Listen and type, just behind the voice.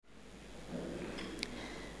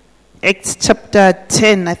Acts chapter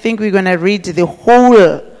 10. I think we're going to read the whole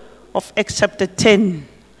of Acts chapter 10.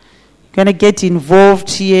 Going to get involved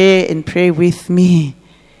here and pray with me.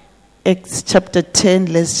 Acts chapter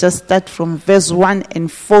 10, let's just start from verse 1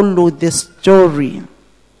 and follow the story.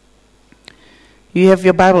 You have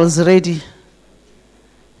your Bibles ready?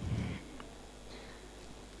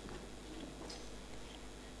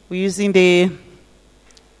 We're using the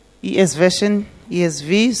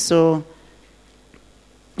ESV, so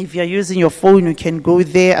if you're using your phone, you can go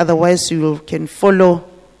there. Otherwise, you can follow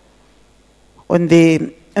on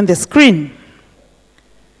the screen.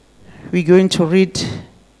 We're going to read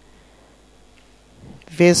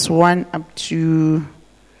verse 1 up to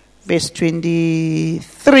verse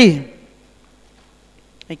 23.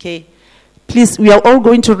 Okay. Please, we are all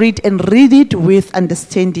going to read it with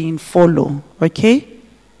understanding and follow. Okay?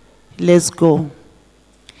 Let's go.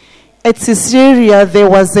 At Caesarea, there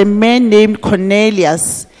was a man named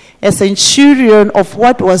Cornelius, a centurion of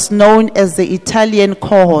what was known as the Italian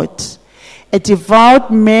cohort, a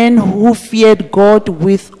devout man who feared God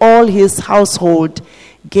with all his household,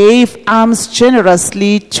 gave alms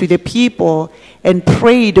generously to the people, and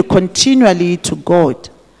prayed continually to God.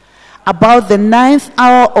 About the 9th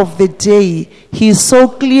hour of the day, he saw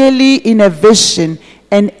clearly in a vision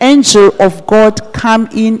an angel of God come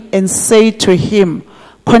in and say to him,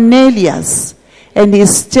 Cornelius. And he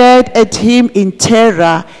stared at him in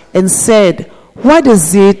terror and said, What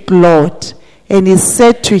is it, Lord? And he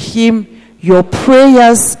said to him, Your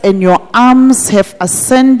prayers and your alms have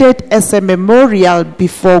ascended as a memorial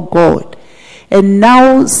before God. And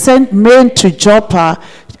now send men to Joppa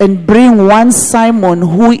and bring one Simon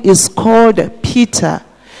who is called Peter.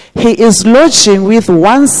 He is lodging with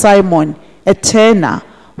one Simon, a tanner,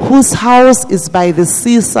 whose house is by the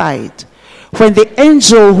seaside. When the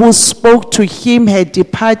angel who spoke to him had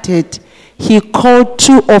departed, he called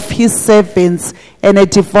 2 of his servants and a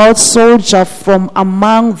devout soldier from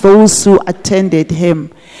among those who attended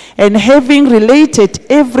him. And having related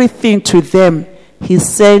everything to them, he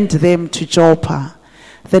sent them to Joppa.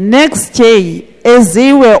 The next day, as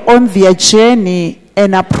they were on their journey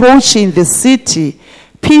and approaching the city,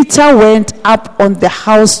 Peter went up on the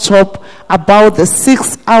housetop about the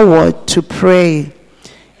 6th hour to pray.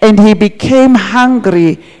 And he became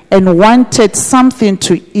hungry and wanted something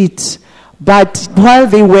to eat. But while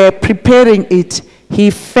they were preparing it, he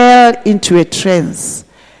fell into a trance.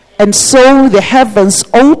 And so the heavens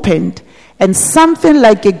opened, and something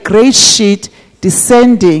like a great sheet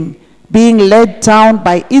descending, being let down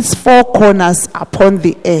by its 4 corners upon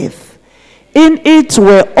the earth. In it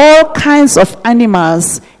were all kinds of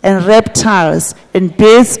animals and reptiles and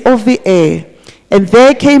birds of the air. And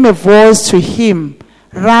there came a voice to him,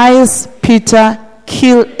 Rise, Peter,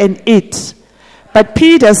 kill and eat. But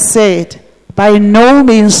Peter said, By no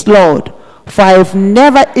means, Lord, for I have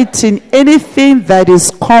never eaten anything that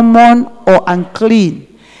is common or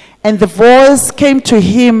unclean. And the voice came to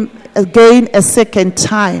him again a second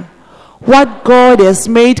time, What God has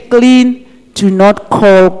made clean, do not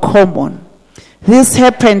call common. This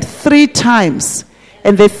happened 3 times,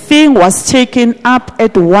 and the thing was taken up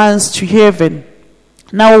at once to heaven.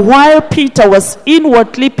 Now while Peter was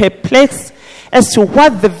inwardly perplexed as to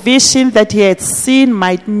what the vision that he had seen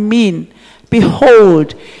might mean,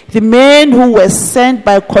 behold, the men who were sent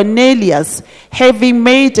by Cornelius, having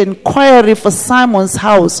made inquiry for Simon's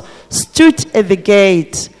house, stood at the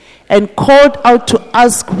gate and called out to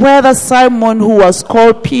ask whether Simon, who was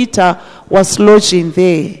called Peter, was lodging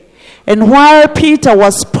there. And while Peter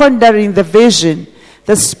was pondering the vision,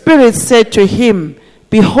 the Spirit said to him,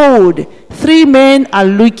 Behold, 3 men are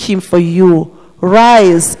looking for you.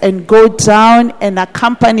 Rise and go down and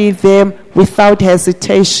accompany them without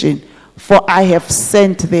hesitation, for I have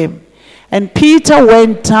sent them. And Peter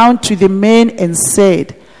went down to the men and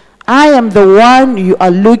said, I am the one you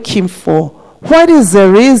are looking for. What is the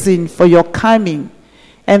reason for your coming?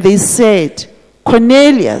 And they said,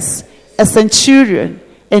 Cornelius, a centurion,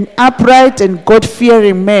 an upright and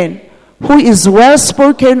God-fearing man, who is well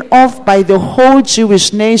spoken of by the whole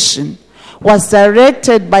Jewish nation, was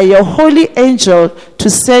directed by a holy angel to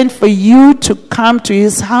send for you to come to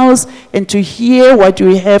his house and to hear what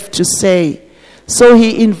you have to say. So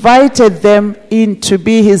he invited them in to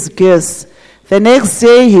be his guests. The next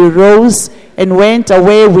day he rose and went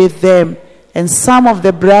away with them, and some of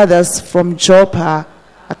the brothers from Joppa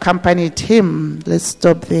accompanied him. Let's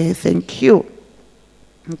stop there. Thank you.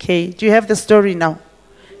 Okay, do you have the story now?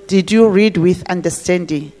 Did you read with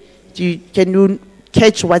understanding? Can you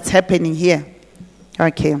catch what's happening here?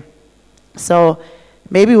 Okay. So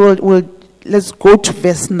maybe let's go to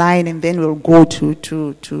verse 9 and then we'll go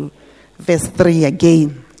to verse 3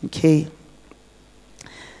 again. Okay.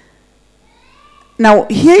 Now,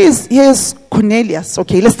 here's Cornelius.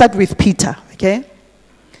 Okay, let's start with Peter. Okay.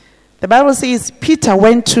 The Bible says Peter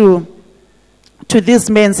went to this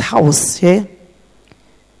man's house. Yeah.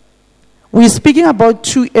 We're speaking about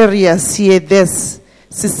two areas here. There's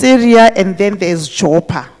Caesarea and then there's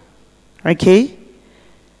Joppa. Okay.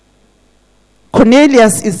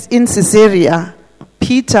 Cornelius is in Caesarea.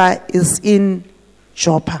 Peter is in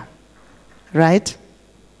Joppa. Right?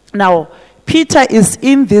 Now, Peter is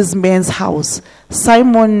in this man's house,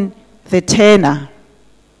 Simon the tanner.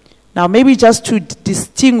 Now, maybe just to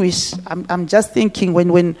distinguish, I'm just thinking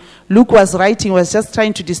when Luke was writing, was just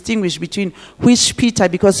trying to distinguish between which Peter,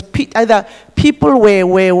 because either people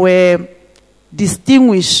were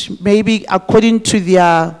distinguished maybe according to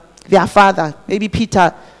their father, maybe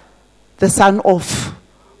Peter, the son of,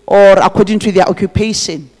 or according to their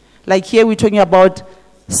occupation. Like here we're talking about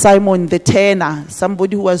Simon the tanner,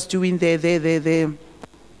 somebody who was doing the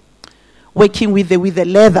working with the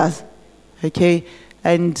leathers, okay,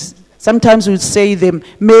 and sometimes we would say them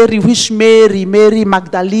Mary, which Mary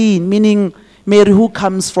Magdalene, meaning Mary who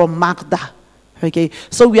comes from Magda, okay.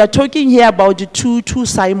 So we are talking here about the two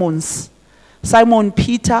Simons, Simon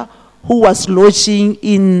Peter, who was lodging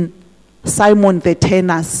in Simon the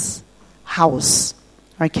tanner's house,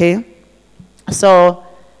 okay. So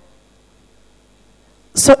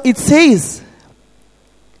it says,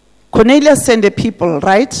 Cornelius sent the people,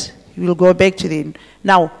 right? We'll go back to them.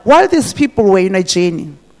 Now, while these people were in a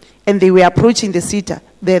journey and they were approaching the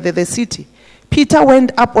city, Peter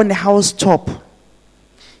went up on the housetop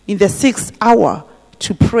in the 6th hour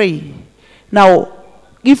to pray. Now,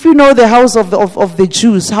 if you know the house of the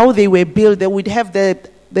Jews, how they were built, they would have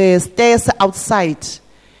the stairs outside,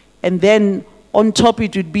 and then on top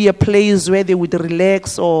it would be a place where they would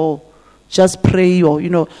relax or just pray, or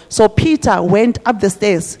So Peter went up the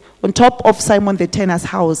stairs on top of Simon the tanner's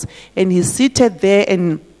house, and he's seated there,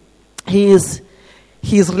 and he's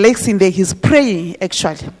relaxing there. He's praying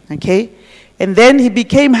actually, okay. And then he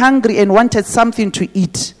became hungry and wanted something to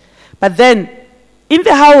eat. But then in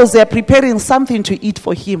the house they're preparing something to eat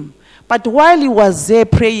for him. But while he was there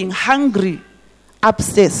praying, hungry,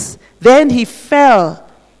 upstairs, then he fell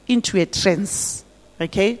into a trance,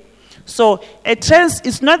 okay. So a trance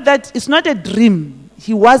is not a dream.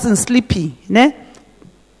 He wasn't sleeping, né?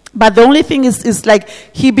 But the only thing is like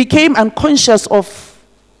he became unconscious of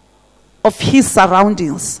his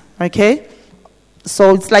surroundings, okay?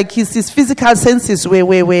 So it's like his physical senses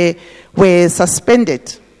were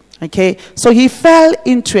suspended, okay? So he fell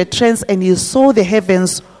into a trance and he saw the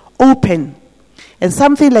heavens open, and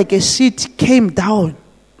something like a sheet came down,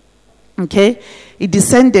 okay? It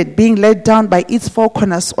descended, being let down by its four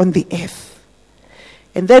corners on the earth.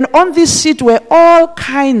 And then on this sheet were all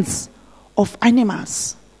kinds of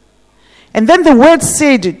animals. And then the word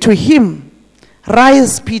said to him,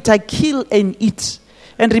 "Rise, Peter, kill and eat."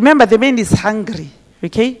 And remember, the man is hungry,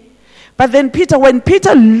 okay? But then when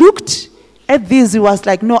Peter looked at this, he was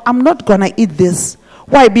like, "No, I'm not going to eat this."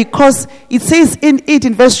 Why? Because it says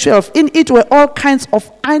in verse 12, in it were all kinds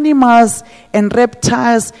of animals and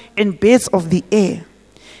reptiles and birds of the air.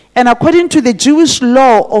 And according to the Jewish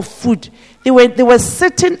law of food, there were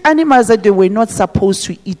certain animals that they were not supposed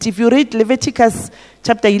to eat. If you read Leviticus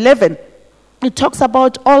chapter 11, it talks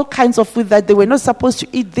about all kinds of food that they were not supposed to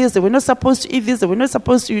eat this, they were not supposed to eat this, they were not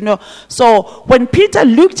supposed to, So when Peter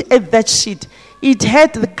looked at that sheet, it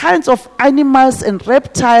had the kinds of animals and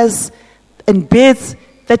reptiles and birds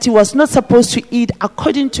that he was not supposed to eat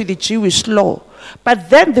according to the Jewish law. But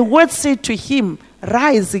then the word said to him,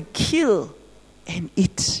 "Rise, kill and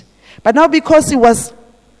eat." But now, because he was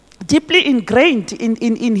deeply ingrained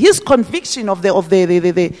in his conviction of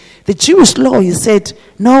the Jewish law, he said,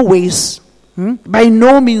 "No ways, by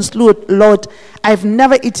no means, Lord, I've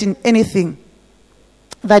never eaten anything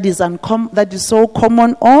that is so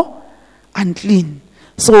common or unclean."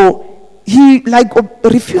 So he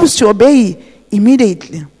refused to obey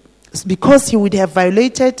immediately, because he would have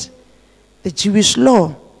violated the Jewish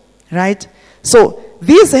law, right? So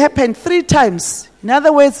this happened 3 times. In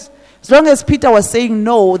other words, as long as Peter was saying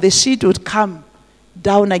no, the sheet would come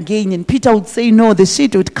down again, and Peter would say no, the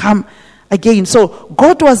sheet would come again. So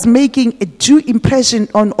God was making a due impression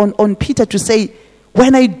on Peter to say,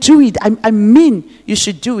 when I do it, I mean you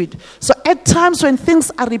should do it. So at times when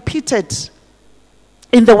things are repeated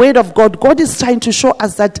in the word of God, God is trying to show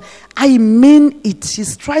us that I mean it.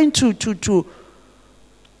 He's trying to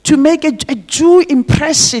make a due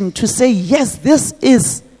impression, to say, yes, this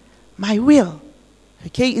is my will.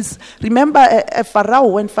 Okay, remember Pharaoh,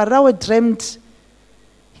 when Pharaoh dreamt,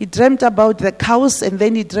 he dreamt about the cows, and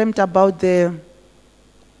then he dreamt about the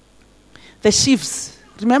the sheaves.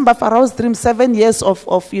 Remember Pharaoh's dream, 7 years of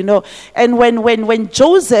and when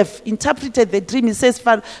Joseph interpreted the dream, he says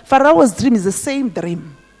Pharaoh's dream is the same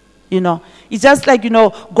dream. It's just like,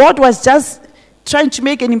 God was just trying to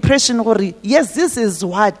make an impression, or yes, this is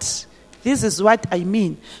what I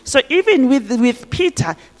mean. So even with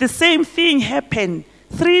Peter, the same thing happened.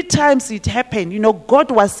 3 times it happened.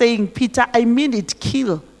 God was saying, Peter, I mean it,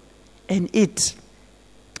 kill and eat.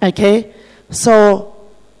 Okay? So,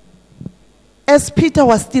 as Peter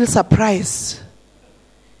was still surprised,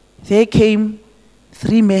 there came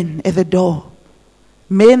 3 men at the door.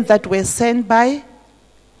 Men that were sent by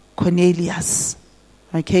Cornelius.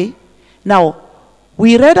 Okay? Now,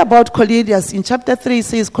 we read about Cornelius in chapter 3. It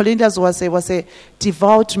says Cornelius was a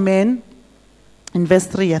devout man. In verse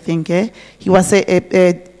 3, I think. He was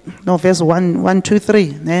verse 1, 2,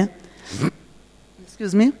 3.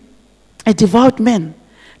 Excuse me. A devout man.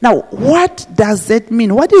 Now, what does that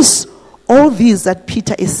mean? What is all this that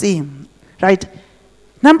Peter is saying? Right?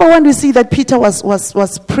 Number one, we see that Peter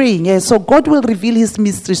was praying. So God will reveal his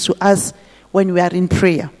mysteries to us when we are in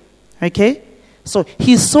prayer. Okay? So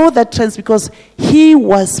he saw that trance because he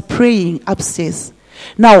was praying upstairs.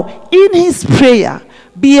 Now, in his prayer,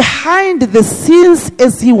 behind the scenes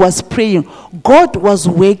as he was praying, God was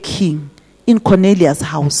working in Cornelius'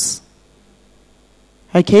 house.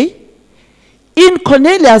 Okay? In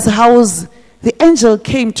Cornelius' house, the angel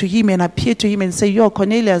came to him and appeared to him and said,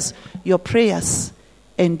 Cornelius, your prayers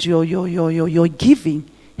and your giving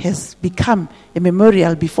has become a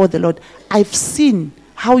memorial before the Lord. I've seen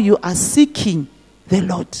how you are seeking the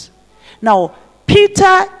Lord. Now,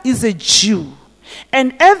 Peter is a Jew.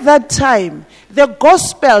 And at that time, the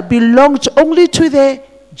gospel belonged only to the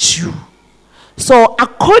Jew. So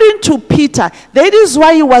according to Peter, that is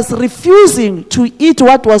why he was refusing to eat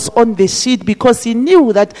what was on the sheet, because he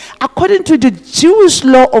knew that according to the Jewish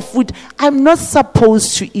law of food, I'm not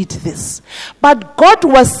supposed to eat this. But God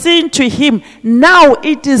was saying to him, now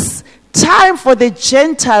it is time for the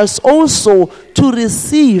Gentiles also to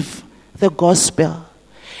receive the gospel.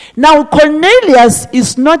 Now Cornelius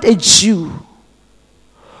is not a Jew.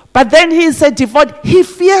 But then he is a devout, he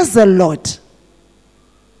fears the Lord.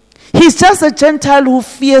 He's just a Gentile who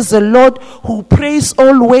fears the Lord, who prays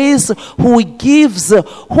always, who gives,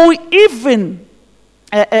 who even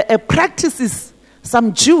practices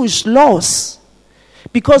some Jewish laws.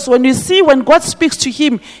 Because when God speaks to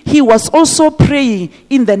him, he was also praying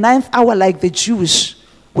in the 9th hour like the Jewish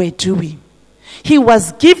were doing. He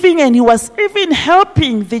was giving and he was even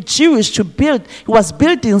helping the Jewish to build. He was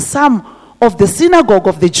building some of the synagogue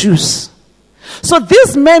of the Jews. So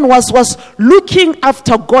this man was looking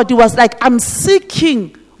after God. He was like, I'm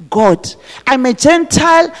seeking God. I'm a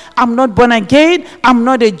Gentile. I'm not born again. I'm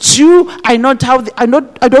not a Jew. I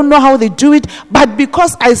don't know how they do it. But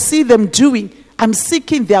because I see them doing, I'm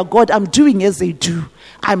seeking their God. I'm doing as they do.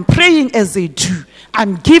 I'm praying as they do.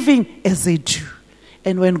 I'm giving as they do.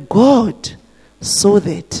 And when God saw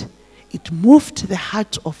that, it moved the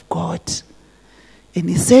heart of God. And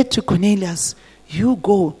he said to Cornelius, you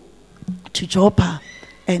go to Joppa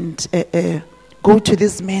and go to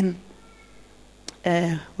this man.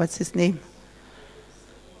 What's his name?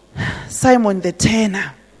 Simon the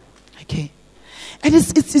tanner. Okay. And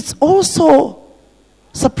it's also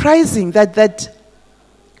surprising that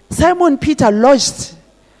Simon Peter lodged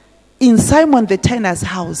in Simon the tanner's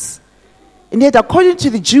house. And yet, according to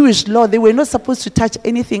the Jewish law, they were not supposed to touch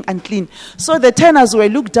anything unclean. So the tanners were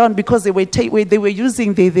looked down because they were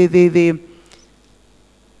using the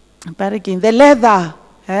leather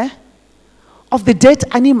of the dead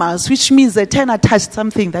animals, which means the tanner touched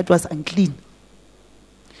something that was unclean.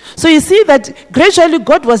 So you see that gradually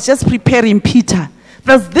God was just preparing Peter.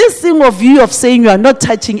 There's this thing of you of saying you are not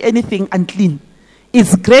touching anything unclean.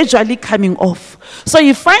 It's gradually coming off. So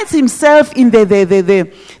he finds himself in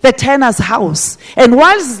the tanner's house. And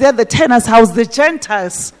whilst he's at the tanner's house, the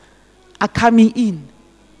Gentiles are coming in.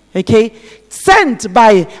 Okay? Sent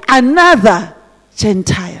by another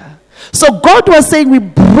Gentile. So God was saying, we're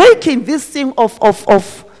breaking this thing of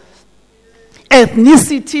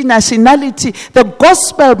ethnicity, nationality. The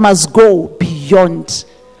gospel must go beyond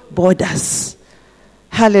borders.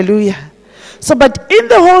 Hallelujah. So, but in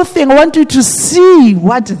the whole thing, I want you to see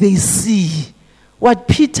what they see. What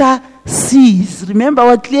Peter sees. Remember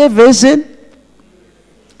our clear version?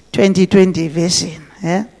 2020 version.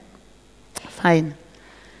 Yeah? Fine.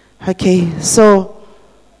 Okay, so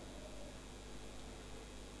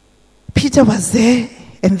Peter was there,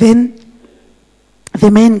 and then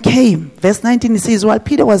the man came. Verse 19, it says, while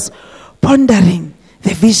Peter was pondering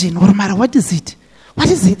the vision, what is it? What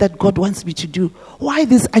is it that God wants me to do? Why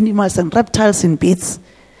these animals and reptiles and beasts?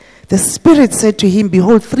 The Spirit said to him,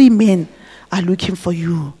 behold, 3 men are looking for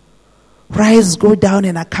you. Rise, go down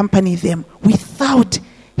and accompany them without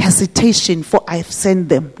hesitation, for I have sent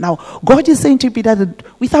them. Now, God is saying to Peter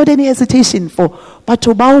that without any hesitation, so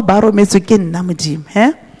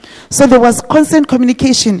there was constant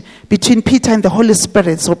communication between Peter and the Holy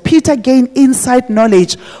Spirit. So Peter gained inside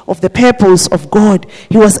knowledge of the purpose of God.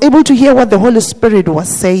 He was able to hear what the Holy Spirit was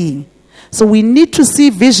saying. So we need to see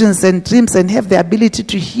visions and dreams and have the ability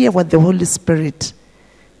to hear what the Holy Spirit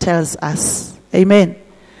tells us. Amen.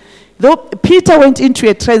 Though Peter went into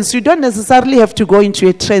a trance, you don't necessarily have to go into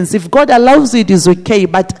a trance. If God allows it, is okay.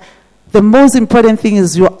 But the most important thing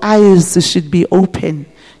is your eyes should be open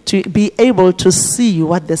to be able to see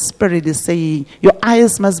what the Spirit is saying. Your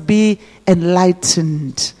eyes must be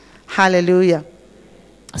enlightened. Hallelujah.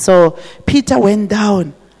 So Peter went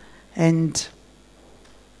down and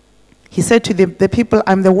he said to the people,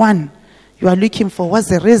 I'm the one you are looking for. What's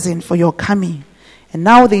the reason for your coming? And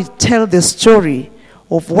now they tell the story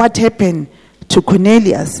of what happened to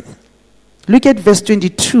Cornelius. Look at verse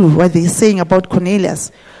 22, what they're saying about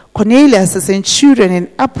Cornelius. Cornelius, a centurion,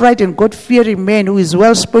 an upright and God-fearing man who is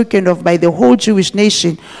well spoken of by the whole Jewish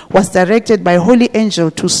nation, was directed by a holy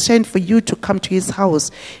angel to send for you to come to his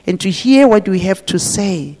house and to hear what we have to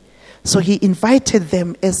say. So he invited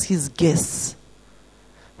them as his guests.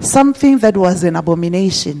 Something that was an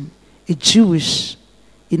abomination, a Jewish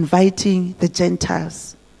inviting the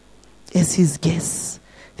Gentiles as his guests.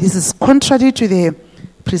 This is contrary to the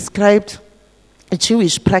prescribed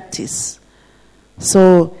Jewish practice.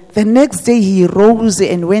 So the next day he rose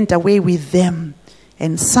and went away with them,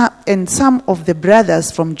 and some of the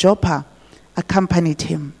brothers from Joppa accompanied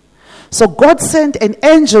him. So God sent an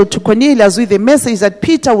angel to Cornelius with a message that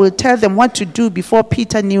Peter will tell them what to do before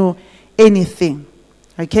Peter knew anything.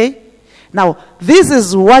 Okay? Now, this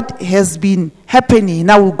is what has been happening.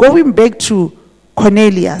 Now, going back to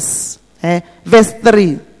Cornelius, verse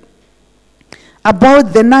 3.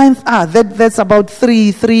 About the 9th hour, that's about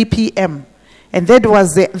 3 p.m. And that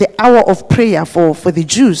was the hour of prayer for the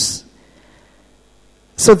Jews.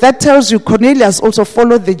 So that tells you Cornelius also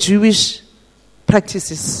followed the Jewish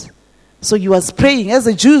practices. So he was praying. As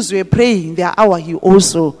the Jews were praying their hour, he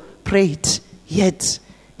also prayed. Yet,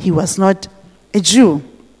 he was not a Jew.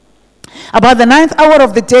 About the 9th hour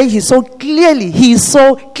of the day, he saw clearly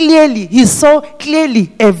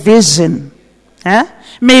a vision.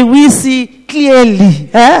 May we see clearly.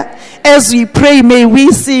 As we pray, may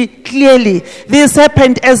we see clearly. This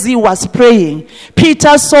happened as he was praying.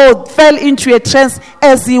 Peter fell into a trance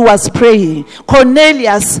as he was praying.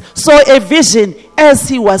 Cornelius saw a vision as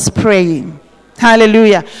he was praying.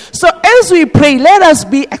 Hallelujah. So as we pray, let us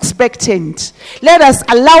be expectant. Let us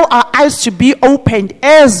allow our eyes to be opened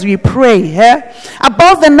as we pray.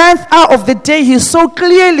 About the 9th hour of the day, he saw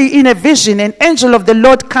clearly in a vision an angel of the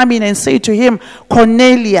Lord come in and say to him,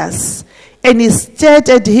 Cornelius. And he stared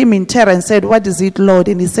at him in terror and said, what is it, Lord?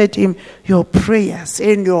 And he said to him, your prayers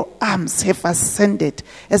and your arms have ascended.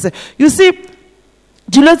 You see,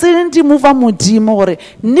 need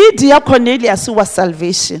Cornelius was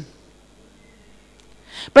salvation.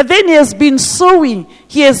 But then he has been sowing,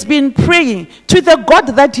 he has been praying to the God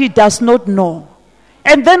that he does not know.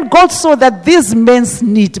 And then God saw that this man's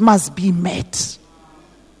need must be met.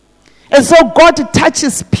 And so God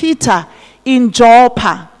touches Peter in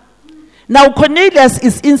Joppa. Now Cornelius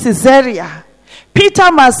is in Caesarea.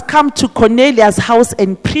 Peter must come to Cornelius' house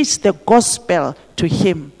and preach the gospel to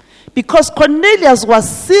him. Because Cornelius was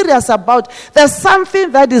serious about, there's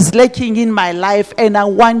something that is lacking in my life and I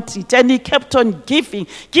want it. And he kept on giving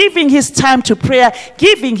his time to prayer,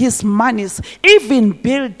 giving his monies, even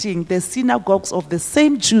building the synagogues of the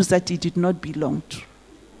same Jews that he did not belong to.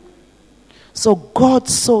 So God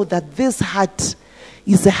saw that this heart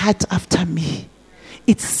is a heart after me.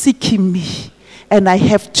 It's seeking me and I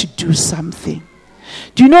have to do something.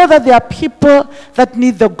 Do you know that there are people that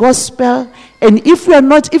need the gospel? And if we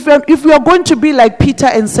are going to be like Peter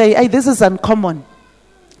and say, hey, this is uncommon.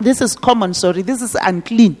 This is common, this is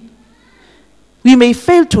unclean. We may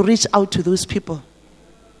fail to reach out to those people.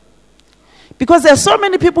 Because there are so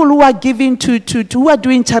many people who are giving who are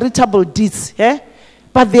doing charitable deeds,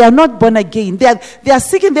 but they are not born again. They are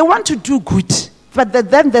seeking, they want to do good. But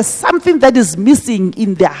then there's something that is missing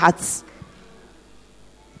in their hearts.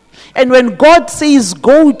 And when God says,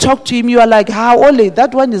 go talk to him, you are like, Ole,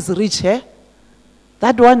 that one is rich,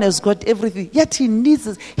 That one has got everything. Yet he needs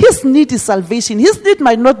it. His need is salvation. His need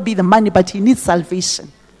might not be the money, but he needs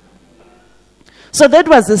salvation. So that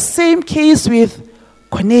was the same case with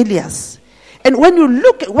Cornelius. And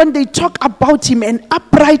when they talk about him, an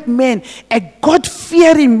upright man, a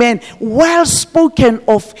God-fearing man, well spoken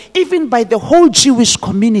of even by the whole Jewish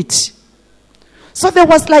community. So there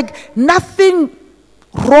was like nothing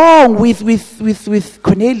wrong with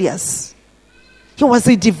Cornelius. He was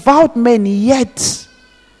a devout man, yet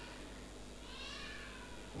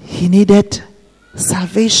he needed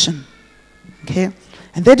salvation. Okay?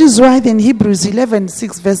 And that is why then Hebrews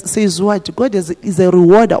 11:6 verse says what? God is a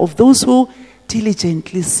rewarder of those who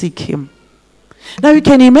diligently seek him. Now you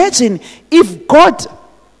can imagine if God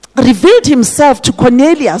revealed himself to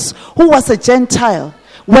Cornelius, who was a Gentile,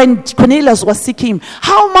 when Cornelius was seeking him,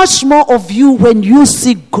 how much more of you when you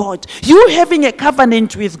seek God? You having a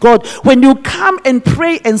covenant with God, when you come and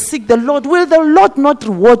pray and seek the Lord, will the Lord not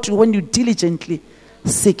reward you when you diligently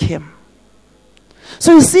seek him?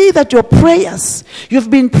 So you see that your prayers, you've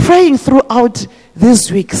been praying throughout this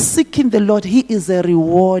week, seeking the Lord. He is a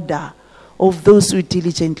rewarder of those who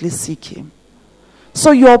diligently seek him.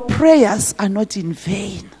 So your prayers are not in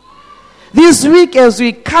vain. This week, as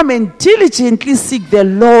we come and diligently seek the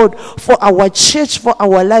Lord for our church, for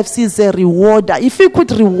our lives, he is a rewarder. If he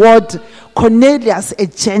could reward Cornelius, a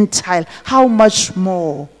Gentile, how much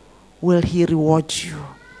more will he reward you?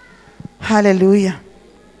 Hallelujah.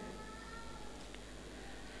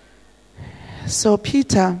 So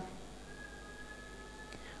Peter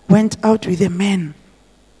went out with a man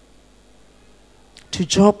to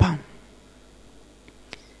Joppa.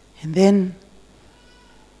 And then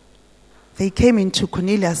they came into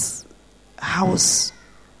Cornelius' house.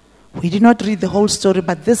 We did not read the whole story,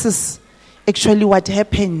 but this is actually what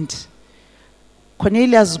happened.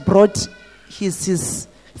 Cornelius brought his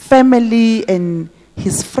family and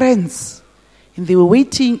his friends, and they were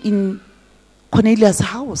waiting in Cornelius'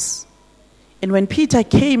 house. And when Peter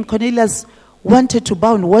came, Cornelius wanted to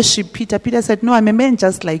bow and worship Peter. Peter said, no, I'm a man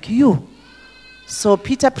just like you. So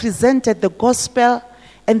Peter presented the gospel,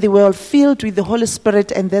 and they were all filled with the Holy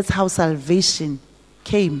Spirit, and that's how salvation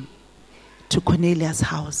came to Cornelius'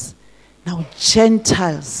 house. Now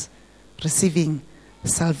Gentiles receiving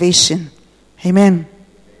salvation. Amen.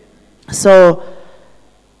 So,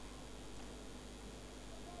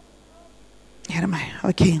 here am I?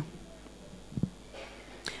 Okay.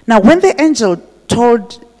 Now, when the angel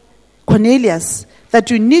told Cornelius that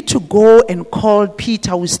you need to go and call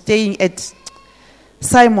Peter, who's staying at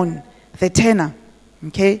Simon the tanner,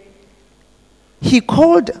 okay, he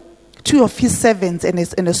called 2 of his servants and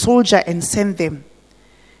a soldier and sent them.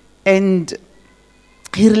 And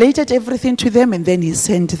he related everything to them, and then he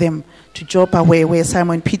sent them to Joppa, where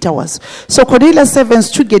Simon Peter was. So Cornelius'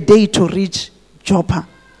 servants took a day to reach Joppa,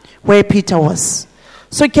 where Peter was.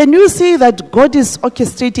 So can you see that God is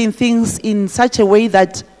orchestrating things in such a way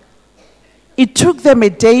that it took them a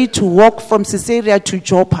day to walk from Caesarea to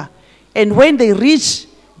Joppa. And when they reached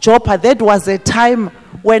Joppa, that was a time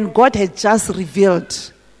when God had just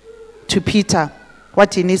revealed to Peter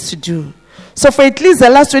what he needs to do. So for at least the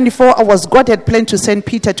last 24 hours, God had planned to send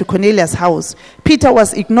Peter to Cornelius' house. Peter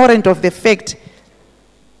was ignorant of the fact,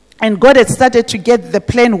 and God had started to get the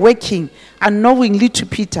plan working unknowingly to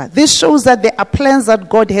Peter. This shows that there are plans that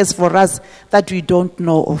God has for us that we don't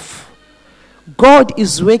know of. God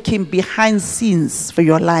is working behind scenes for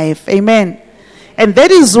your life. Amen. And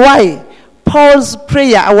that is why Paul's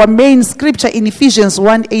prayer, our main scripture in Ephesians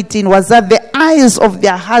 1:18, was that the eyes of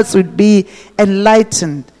their hearts would be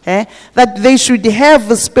enlightened. That they should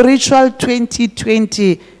have spiritual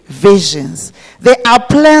 2020 visions. There are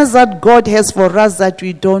plans that God has for us that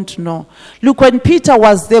we don't know. Look, when Peter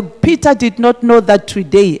was there, Peter did not know that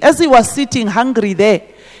today, as he was sitting hungry there,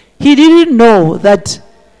 he didn't know that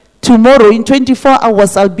tomorrow in 24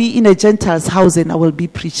 hours I'll be in a Gentile's house and I will be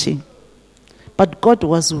preaching. But God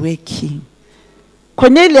was working.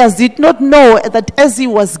 Cornelius did not know that as he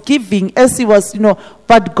was giving,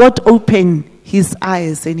 but God opened his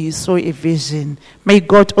eyes and he saw a vision. May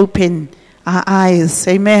God open our eyes.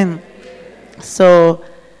 Amen. So,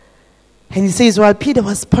 and he says, while Peter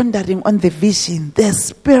was pondering on the vision, the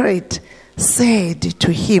Spirit said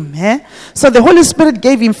to him. So the Holy Spirit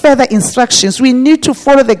gave him further instructions. We need to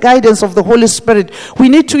follow the guidance of the Holy Spirit. We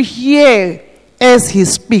need to hear as he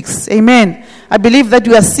speaks. Amen. I believe that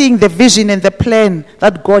you are seeing the vision and the plan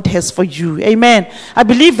that God has for you. Amen. I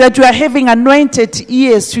believe that you are having anointed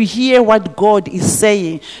ears to hear what God is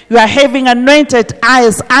saying. You are having anointed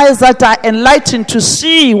eyes that are enlightened to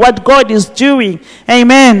see what God is doing.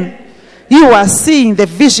 Amen. You are seeing the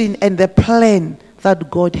vision and the plan that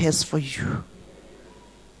God has for you.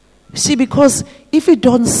 See, because if you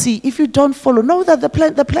don't see, if you don't follow, know that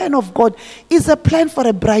the plan of God is a plan for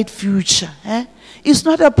a bright future. It's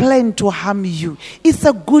not a plan to harm you. It's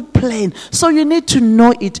a good plan. So you need to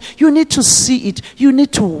know it. You need to see it. You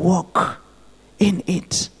need to walk in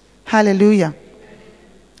it. Hallelujah.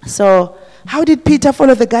 So, how did Peter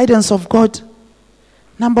follow the guidance of God?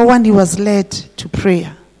 Number one, he was led to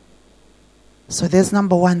prayer. So there's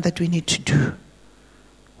number one that we need to do.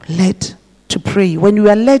 Led to pray. When you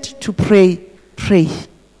are led to pray, pray.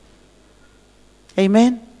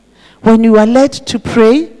 Amen. When you are led to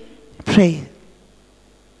pray, pray.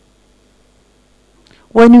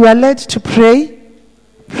 When you are led to pray,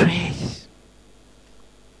 pray.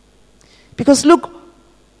 Because look,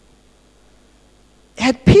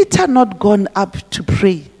 had Peter not gone up to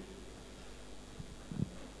pray,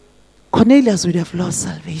 Cornelius would have lost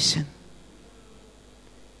salvation.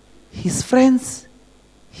 His friends,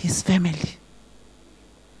 his family.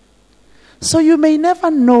 So you may never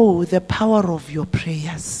know the power of your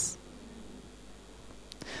prayers.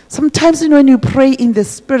 Sometimes when you pray in the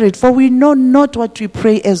Spirit, for we know not what we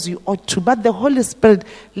pray as we ought to, but the Holy Spirit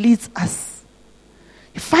leads us.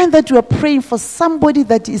 You find that you are praying for somebody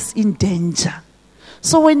that is in danger.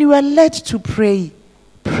 So when you are led to pray,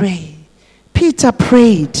 pray. Peter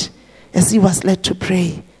prayed as he was led to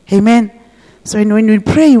pray. Amen. So when we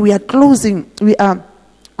pray, we are drawing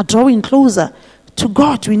closer to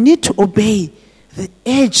God. We need to obey the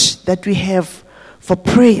edge that we have for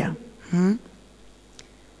prayer.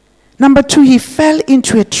 Number two, he fell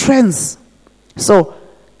into a trance. So,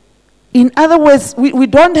 in other words, we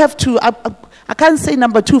don't have to, I can't say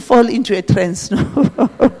number two, fall into a trance. No.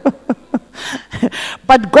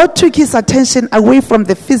 But God took his attention away from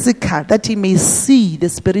the physical that he may see the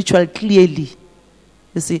spiritual clearly.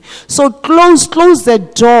 You see, so close the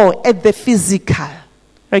door at the physical.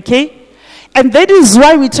 Okay? And that is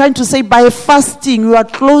why we're trying to say by fasting, you are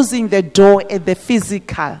closing the door at the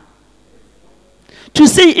physical. To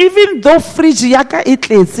say, even though fridge yaka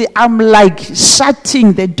it, I'm like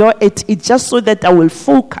shutting the door at it just so that I will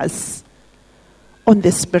focus on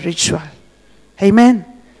the spiritual. Amen.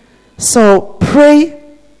 So pray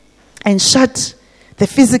and shut the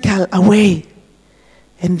physical away.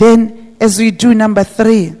 And then as we do number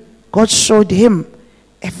three, God showed him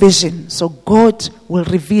a vision. So God will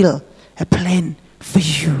reveal a plan for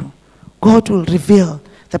you. God will reveal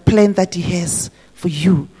the plan that he has for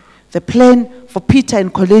you. The plan for Peter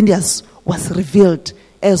and Cornelius was revealed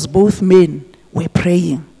as both men were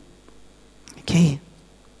praying. Okay.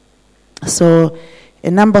 So,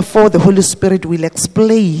 in number four, the Holy Spirit will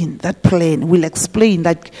explain that plan. Will explain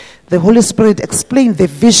that the Holy Spirit explained the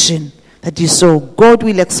vision that you saw. God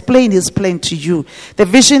will explain his plan to you. The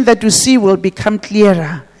vision that you see will become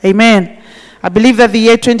clearer. Amen. I believe that the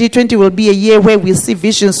year 2020 will be a year where we see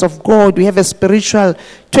visions of God. We have a spiritual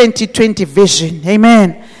 2020 vision.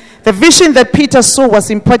 Amen. The vision that Peter saw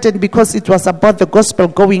was important because it was about the gospel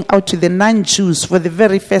going out to the non-Jews for the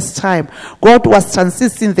very first time. God was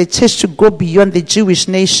transitioning the church to go beyond the Jewish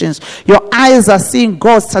nations. Your eyes are seeing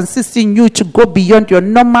God transitioning you to go beyond your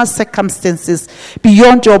normal circumstances,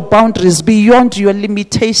 beyond your boundaries, beyond your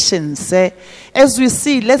limitations. As we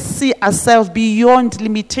see, let's see ourselves beyond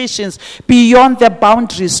limitations, beyond the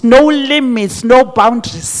boundaries. No limits, no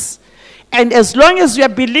boundaries. And as long as we are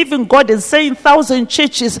believing God and saying 1,000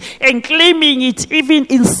 churches and claiming it even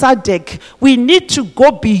in SADC, we need to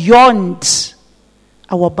go beyond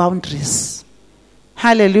our boundaries.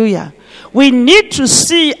 Hallelujah. We need to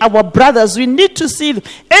see our brothers. We need to see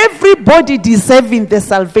everybody deserving the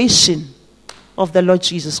salvation of the Lord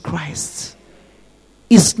Jesus Christ.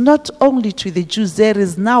 It's not only to the Jews. There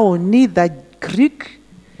is now neither Greek,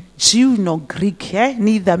 Jew nor Greek,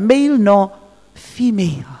 neither male nor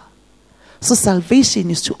female. So salvation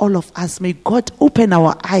is to all of us. May God open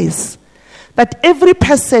our eyes that every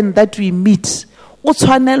person that we meet,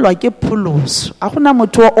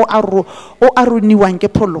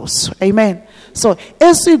 amen. So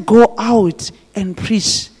as we go out and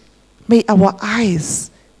preach, may our eyes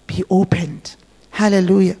be opened.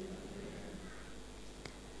 Hallelujah.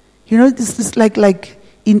 You know, this is like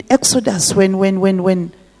in Exodus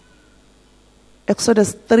when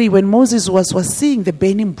Exodus 3, when Moses was seeing the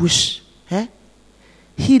burning bush.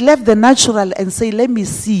 He left the natural and said, let me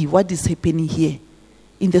see what is happening here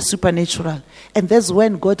in the supernatural. And that's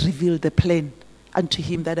when God revealed the plan unto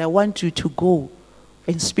him that I want you to go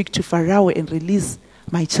and speak to Pharaoh and release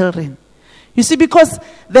my children. You see, because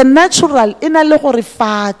the natural, in a little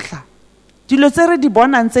refatla,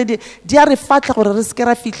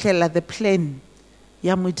 the plan.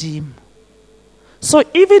 So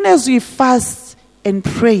even as we fast and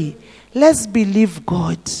pray, let's believe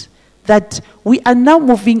God that we are now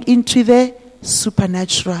moving into the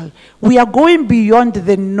supernatural. We are going beyond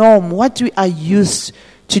the norm, what we are used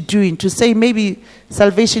to doing, to say maybe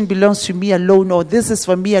salvation belongs to me alone or this is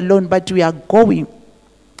for me alone, but we are going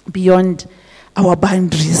beyond our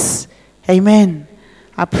boundaries. Amen.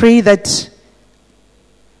 I pray that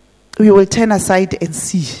we will turn aside and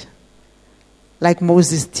see like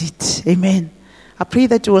Moses did. Amen. I pray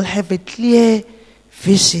that we will have a clear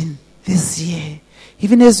vision this year.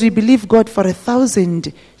 Even as we believe God for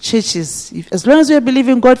 1,000 churches, as long as we are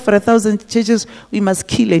believing God for 1,000 churches, we must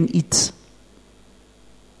kill and eat.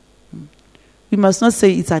 We must not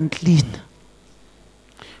say it's unclean.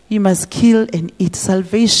 We must kill and eat.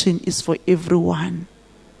 Salvation is for everyone.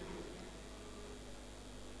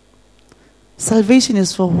 Salvation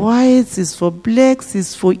is for whites, is for blacks,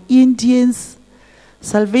 is for Indians.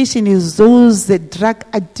 Salvation is those that drug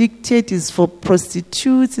addicted, is for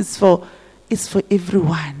prostitutes, it's for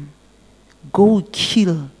everyone. Go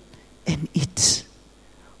kill and eat.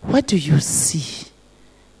 What do you see?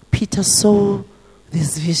 Peter saw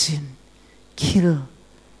this vision. Kill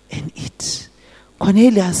and eat.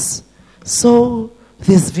 Cornelius saw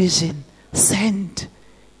this vision. Send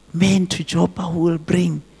men to Joppa who will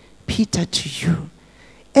bring Peter to you.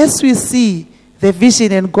 As we see the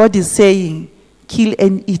vision and God is saying, kill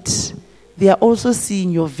and eat, they are also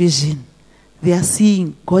seeing your vision. They are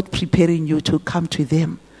seeing God preparing you to come to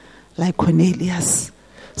them like Cornelius.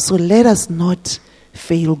 So let us not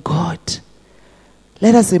fail God.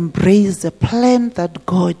 Let us embrace the plan that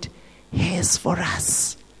God has for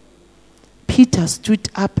us. Peter stood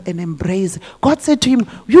up and embraced. God said to him,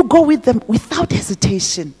 you go with them without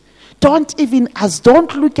hesitation. Don't even ask.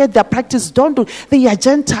 Don't look at their practice. Don't do. They are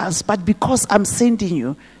Gentiles, but because I'm sending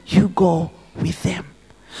you, you go with them.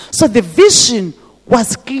 So the vision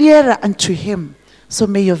was clearer unto him. So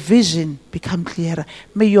may your vision become clearer.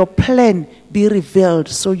 May your plan be revealed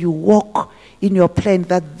so you walk in your plan,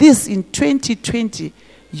 that this in 2020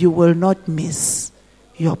 you will not miss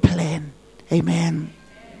your plan. Amen.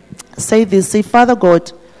 Say this. Say, Father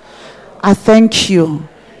God, I thank you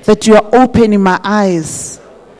that you are opening my eyes